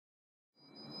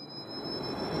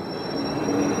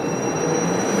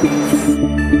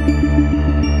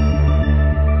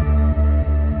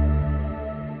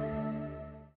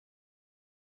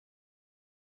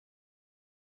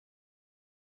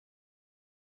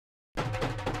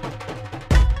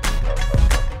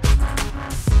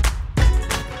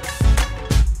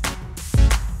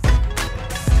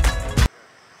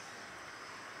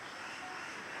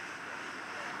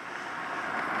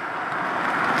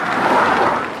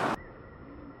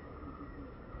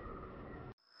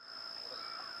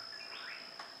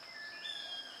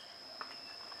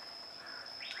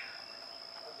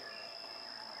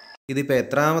ഇതിപ്പോൾ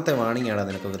എത്രാമത്തെ വാണിങ്ങാണ്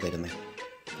നിനക്കൊക്കെ തരുന്നത്?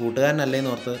 കൂട്ടുകാരനല്ലേന്ന്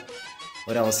ഓർത്ത്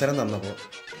ഒരവസരം തന്നപ്പോൾ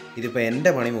ഇതിപ്പോൾ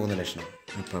എൻ്റെ പണി പോകുന്ന ലക്ഷണം.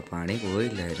 അപ്പോൾ പണി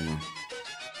പോയില്ലായിരുന്നു.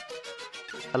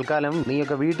 തൽക്കാലം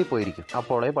നീയൊക്കെ വീട്ടിൽ പോയിരിക്കും,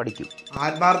 അപ്പോളേ പഠിക്കും.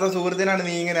 ആത്മാർത്ഥ സുഹൃത്തിനാണ്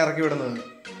നീ ഇങ്ങനെ ഇറക്കി വിടുന്നത്,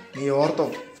 നീ ഓർത്തോ?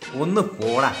 ഒന്ന്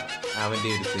പോടാ അവൻ്റെ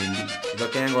ഒരു ഫ്രണ്ട്.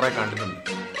 ഇതൊക്കെ ഞാൻ കുറേ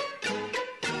കണ്ടിട്ടുണ്ട്.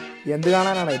 എന്ത്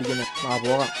കാണാനാണ് ഇരിക്കുന്നത്? ആ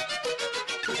പോകാം.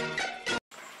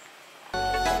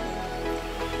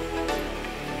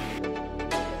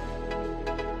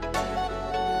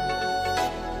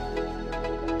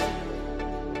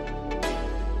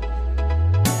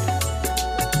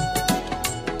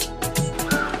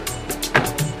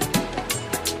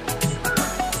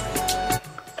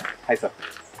 Hi sir,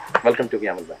 welcome to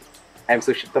Yamal Bank. I am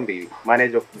Sushitham Biju,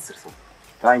 manager of this resort.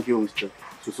 Thank you, Mr.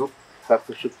 Susu. Sir,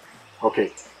 Sushit. Okay,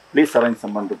 please arrange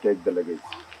someone to take the luggage.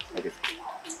 Okay.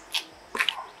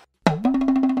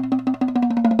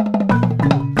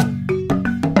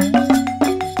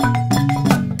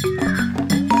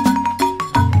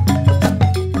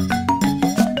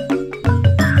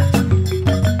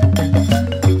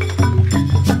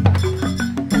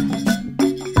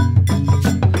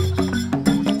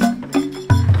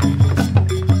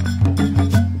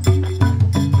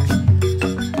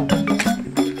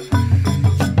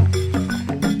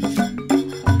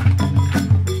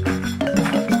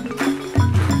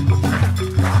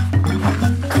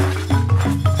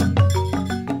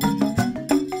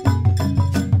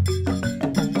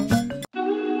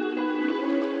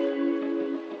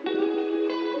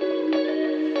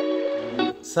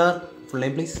 Sir, full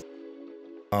name please.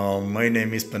 My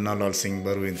name is Pennalal Singh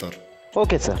Brintu.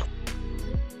 Okay, sir.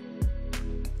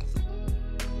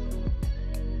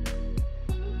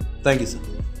 Thank you, sir.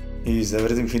 Is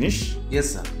everything finished? Yes,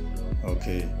 sir.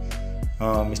 Okay.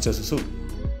 Mr. Susu.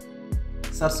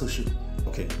 Sir, Sushi.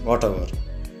 Okay, whatever.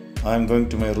 I am going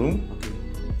to my room. Okay.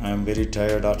 I am very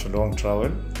tired after long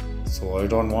travel, so I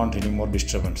don't want any more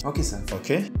disturbance. Okay, sir.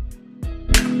 Okay?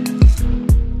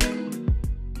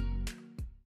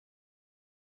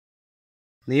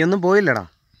 നീയൊന്നും പോയില്ലടാ.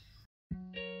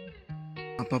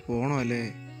 അപ്പം പോണോ അല്ലേ?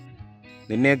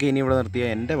 നിന്നെയൊക്കെ ഇനി ഇവിടെ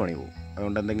നിർത്തിയാൽ എൻ്റെ പണി പോകും.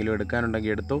 അതുകൊണ്ട് എന്തെങ്കിലും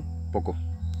എടുക്കാനുണ്ടെങ്കിൽ എടുത്തോ, പൊക്കോ.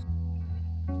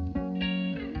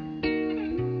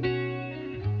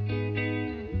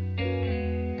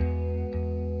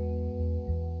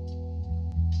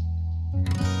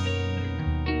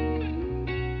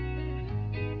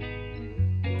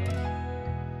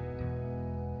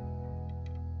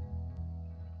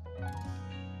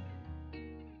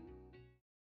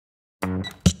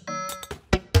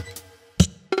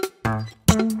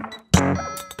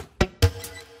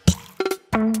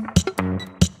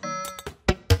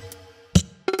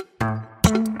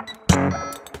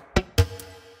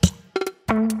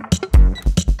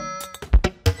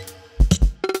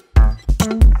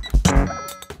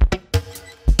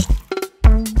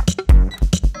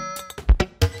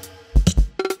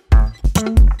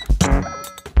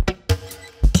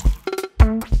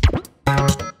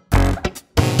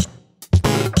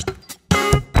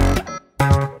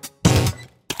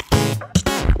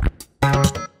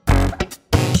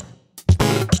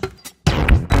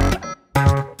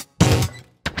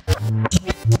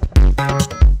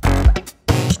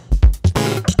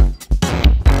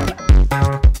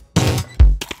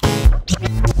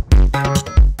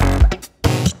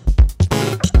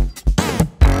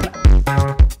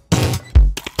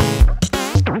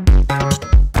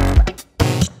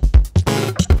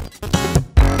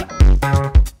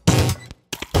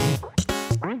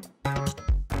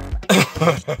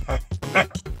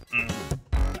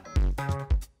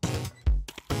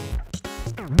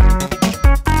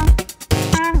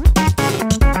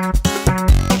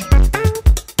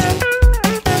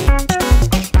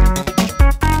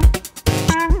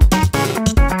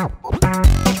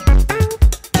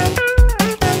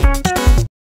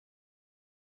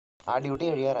 ആ ഡ്യൂട്ടി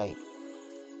കഴിയാറായി.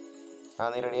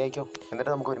 നീ റെഡി ആയിക്കോ,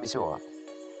 എന്നിട്ട് നമുക്ക് ഒരുമിച്ച് പോവാം.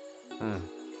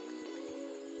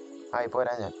 ഇപ്പോൾ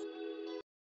വരാം ഞാൻ.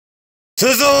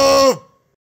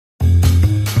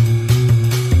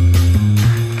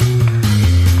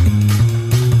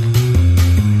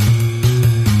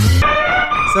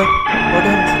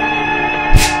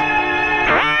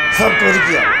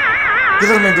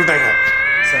 किधर मैं ढूंढेगा?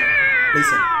 Sir, please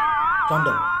sir, calm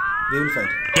down. We will find.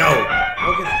 जाओ.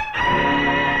 Okay sir.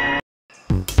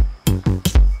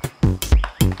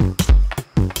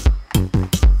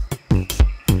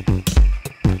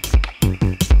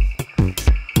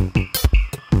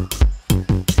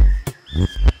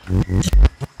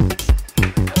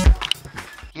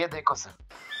 ये देखो सर.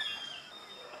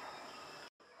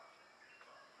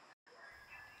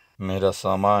 मेरा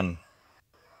सामान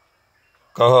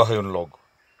कहाँ है उन लोग?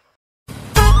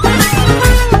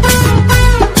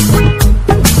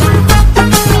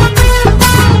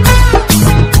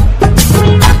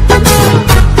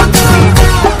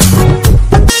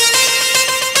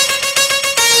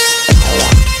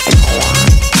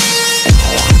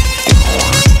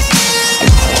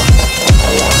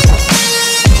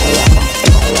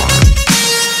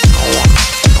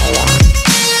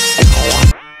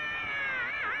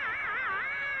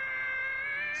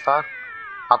 सर,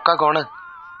 आपका कौन है?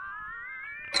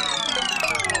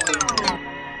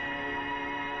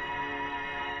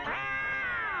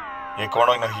 ये कौन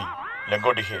नहीं,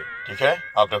 लंगोटी है. ठीक है,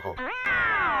 आप रखो.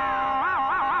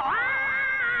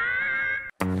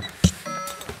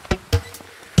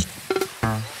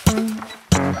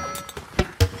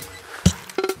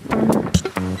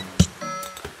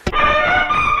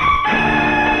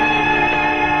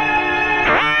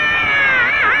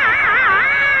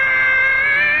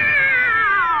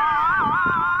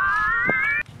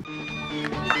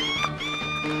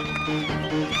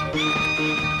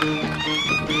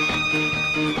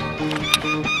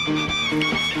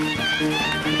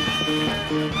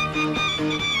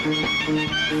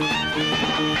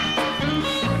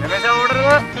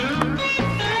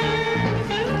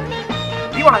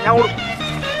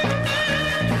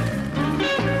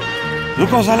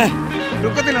 रुको साले.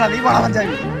 रुकത്തില്ലടാ, നീ വാ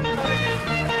പഞ്ചാബി.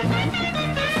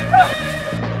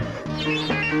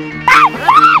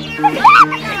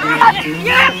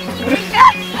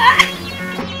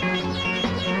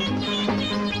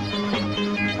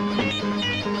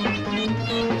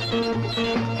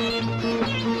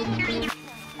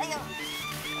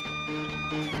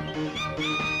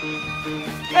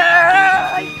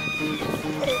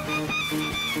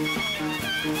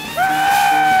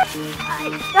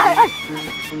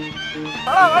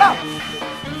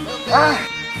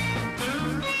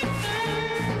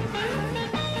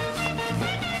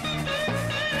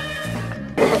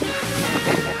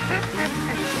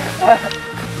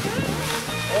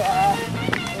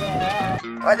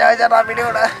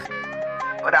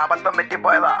 ഒരബദ്ധം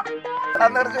പറ്റിപ്പോയതാ.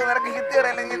 നിനക്ക് ഹിന്ദി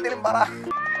അറിയില്ലെങ്കിൽ എന്തെങ്കിലും പറ.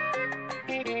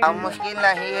 മുഷ്കിൽ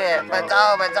നഹീ ഹൈ, ബച്ചാओ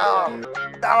ബച്ചാओ.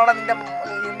 ഇതാണോടാ നിന്റെ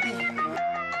ഹിന്ദി?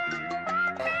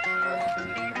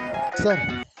 सर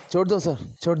छोड़ दो सर,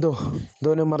 छोड़ दो,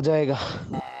 दोनों मर जाएगा.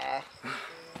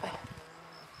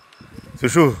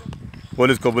 सुशु,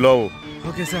 पुलिस को बुलाओ.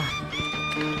 Okay sir.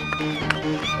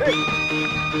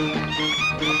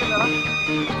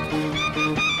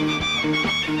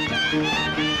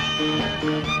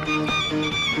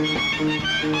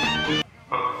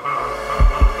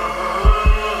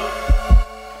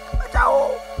 बचाओ,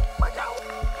 बचाओ.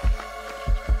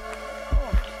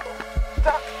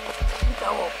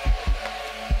 बचाओ.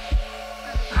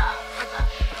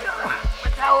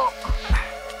 बचाओ.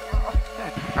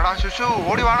 എടാ ശുശു,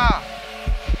 ഓടി വാടാ.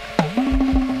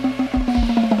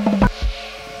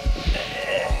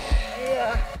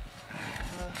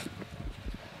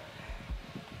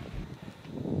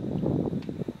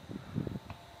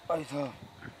 भाई साहब,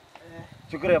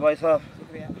 शुक्रिया भाई साहब.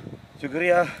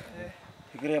 शुक्रिया,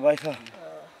 शुक्रिया भाई साहब.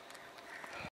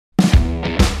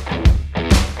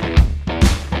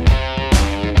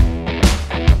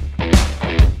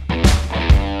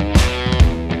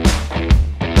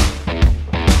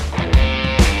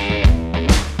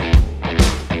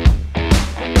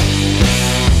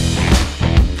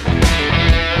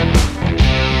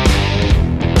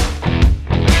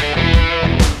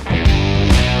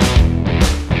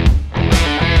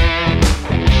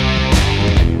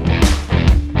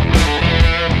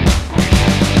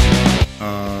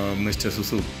 Mr.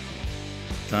 Susu,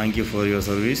 thank you for your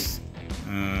service,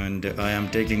 and I am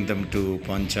taking them to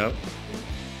Punjab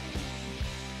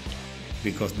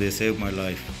because they saved my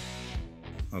life.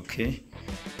 Okay,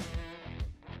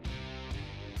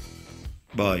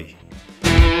 bye.